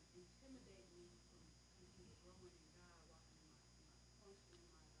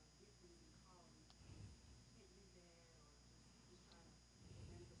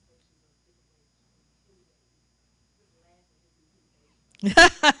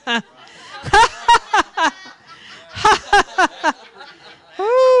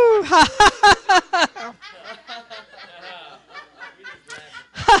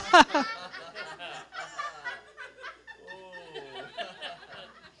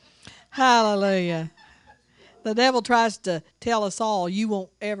 Hallelujah. The devil tries to tell us all you won't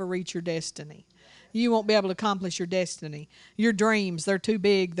ever reach your destiny. You won't be able to accomplish your destiny. Your dreams, they're too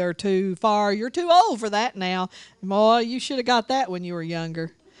big, they're too far. You're too old for that now. Boy, you should have got that when you were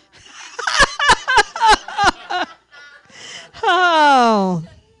younger. Oh,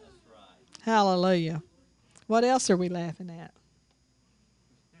 hallelujah. What else are we laughing at?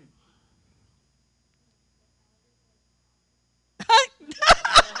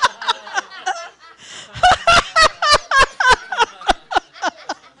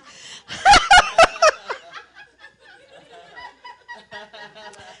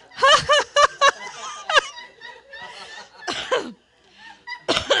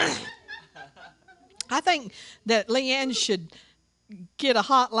 I think that Leanne should get a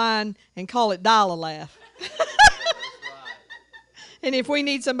hotline and call it Dial a Laugh. And if we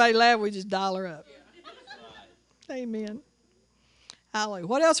need somebody to laugh, we just dial her up. Amen. Hallelujah.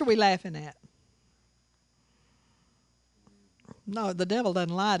 What else are we laughing at? No, the devil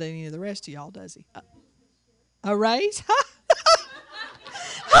doesn't lie to any of the rest of y'all, does he? A raise?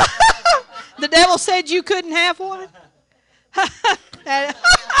 The devil said you couldn't have one?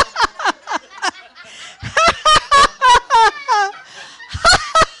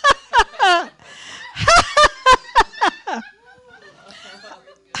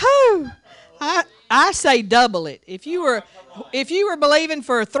 I say double it. If you were believing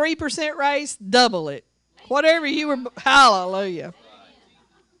for a 3% raise, double it. Whatever you were, hallelujah.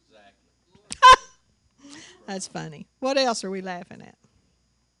 That's funny. What else are we laughing at?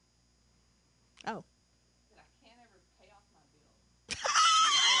 Oh. I can't ever pay off my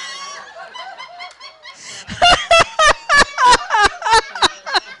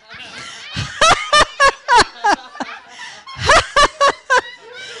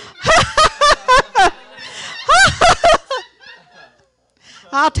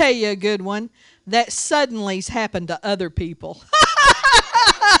I'll tell you a good one. That suddenly's happened to other people.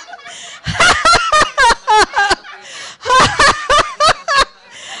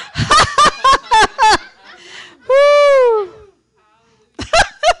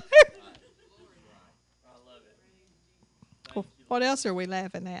 What else are we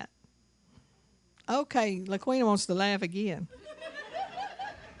laughing at? Okay, LaQuina wants to laugh again.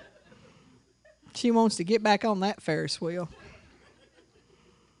 She wants to get back on that Ferris wheel.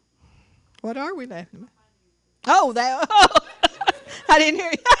 What are we laughing at? Oh, that. Oh, I didn't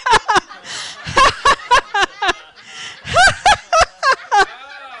hear you.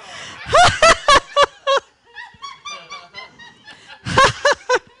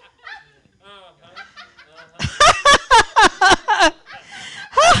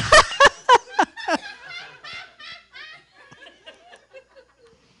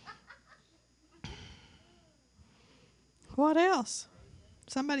 What else?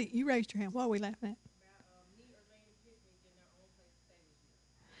 Somebody, you raised your hand. What are we laughing at?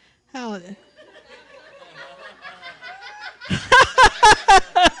 How? I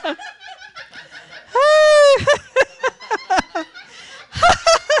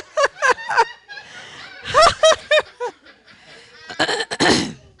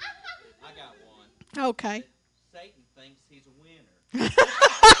got one. Okay. Satan thinks he's a winner.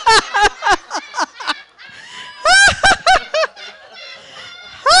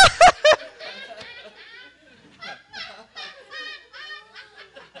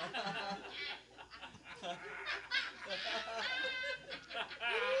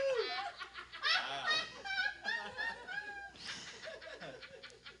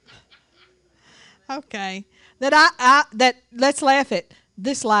 Okay. That let's laugh at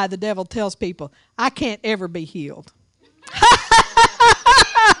this lie the devil tells people. I can't ever be healed.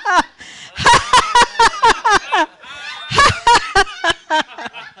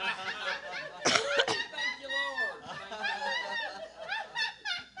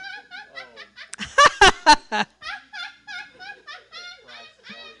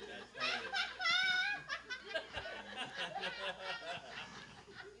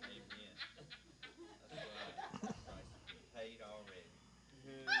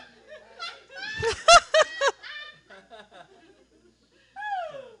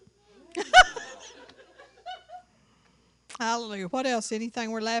 Hallelujah. What else? Anything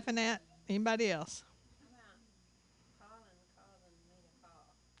we're laughing at? Anybody else?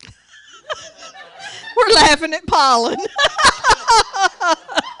 We're laughing at pollen.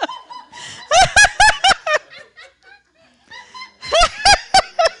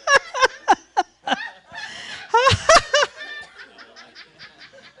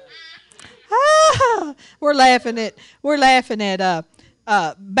 We're laughing at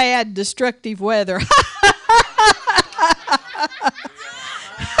bad destructive weather.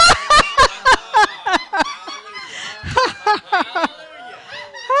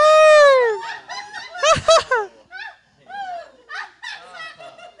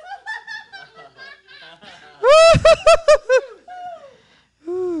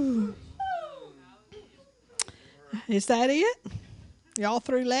 Is that it? Y'all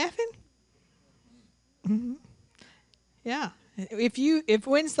through laughing? Mm-hmm. Yeah. If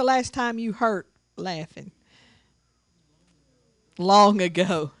when's the last time you hurt laughing? Long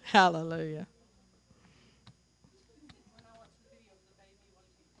ago. Hallelujah.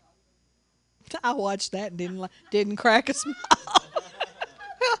 I watched that and didn't crack a smile.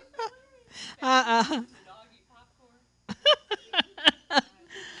 uh-uh.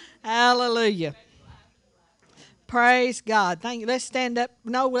 Hallelujah. Praise God. Thank you. Let's stand up.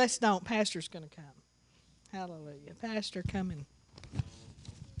 No, let's don't. Pastor's going to come. Hallelujah. Pastor, coming.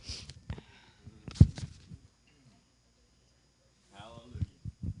 Hallelujah.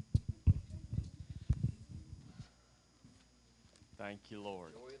 Thank you,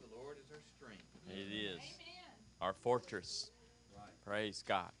 Lord. The joy of the Lord is our strength. It is our fortress. Praise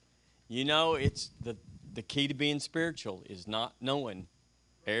God. You know, it's the key to being spiritual is not knowing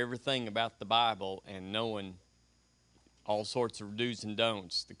everything about the Bible and knowing all sorts of do's and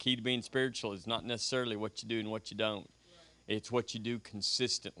don'ts. The key to being spiritual is not necessarily what you do and what you don't. It's what you do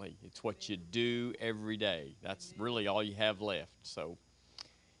consistently. It's what you do every day. That's really all you have left. So,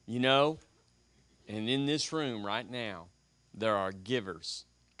 you know, and in this room right now, there are givers,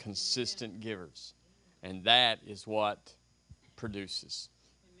 consistent givers. And that is what produces.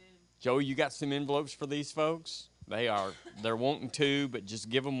 Joe, you got some envelopes for these folks? They're wanting two, but just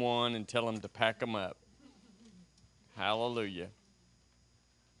give them one and tell them to pack them up. Hallelujah.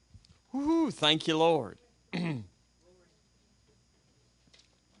 Woo, thank you, Lord.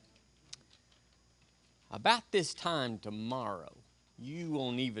 About this time tomorrow, you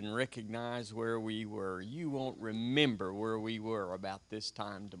won't even recognize where we were. You won't remember where we were about this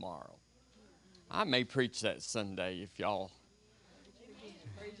time tomorrow. I may preach that Sunday if y'all.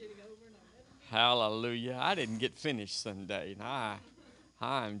 Hallelujah. I didn't get finished Sunday. And I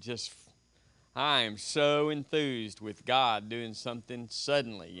am so enthused with God doing something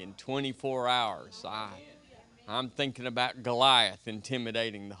suddenly in 24 hours. I'm thinking about Goliath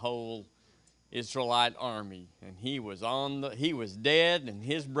intimidating the whole Israelite army, and he was dead, and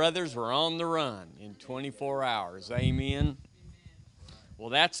his brothers were on the run in 24 hours. Amen. Well,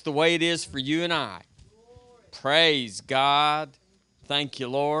 that's the way it is for you and I. Praise God. Thank you,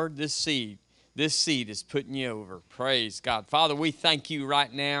 Lord. This seed is putting you over. Praise God. Father, we thank you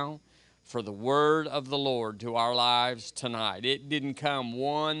right now for the word of the Lord to our lives tonight. It didn't come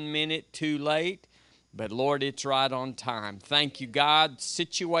 1 minute too late, but Lord, it's right on time. Thank you, God.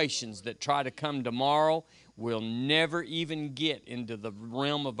 Situations that try to come tomorrow will never even get into the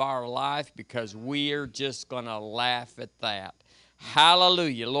realm of our life because we're just going to laugh at that.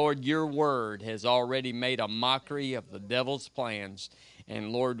 Hallelujah. Lord, your word has already made a mockery of the devil's plans.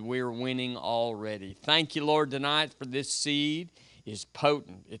 And Lord, we're winning already. Thank you, Lord, tonight for this seed is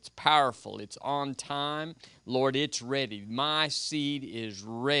potent. It's powerful. It's on time. Lord, it's ready. My seed is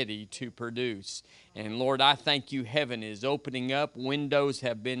ready to produce. And Lord, I thank you. Heaven is opening up. Windows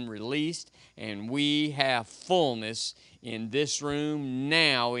have been released. And we have fullness in this room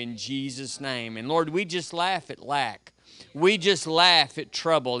now in Jesus' name. And Lord, we just laugh at lack. We just laugh at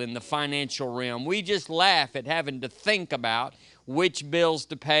trouble in the financial realm. We just laugh at having to think about which bills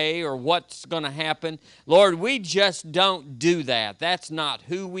to pay or what's going to happen. Lord, we just don't do that. That's not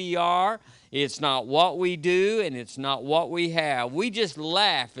who we are. It's not what we do, and it's not what we have. We just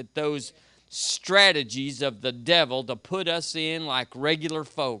laugh at those strategies of the devil to put us in like regular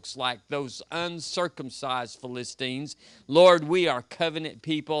folks, like those uncircumcised Philistines. Lord, we are covenant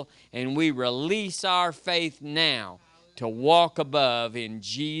people, and we release our faith now to walk above in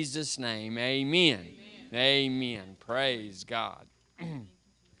Jesus' name. Amen. Amen. Praise God.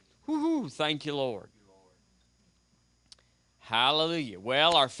 Woo-hoo. Thank you, Lord. Hallelujah.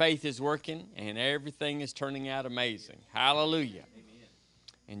 Well, our faith is working, and everything is turning out amazing. Hallelujah.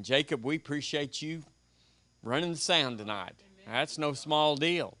 And Jacob, we appreciate you running the sound tonight. That's no small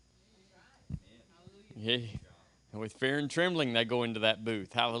deal. Yeah. And with fear and trembling, they go into that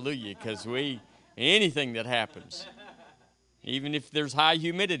booth. Hallelujah. Because anything that happens, even if there's high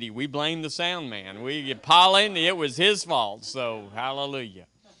humidity, we blame the sound man. We get pollen, it was his fault. So, hallelujah.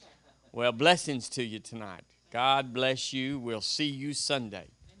 Well, blessings to you tonight. God bless you. We'll see you Sunday.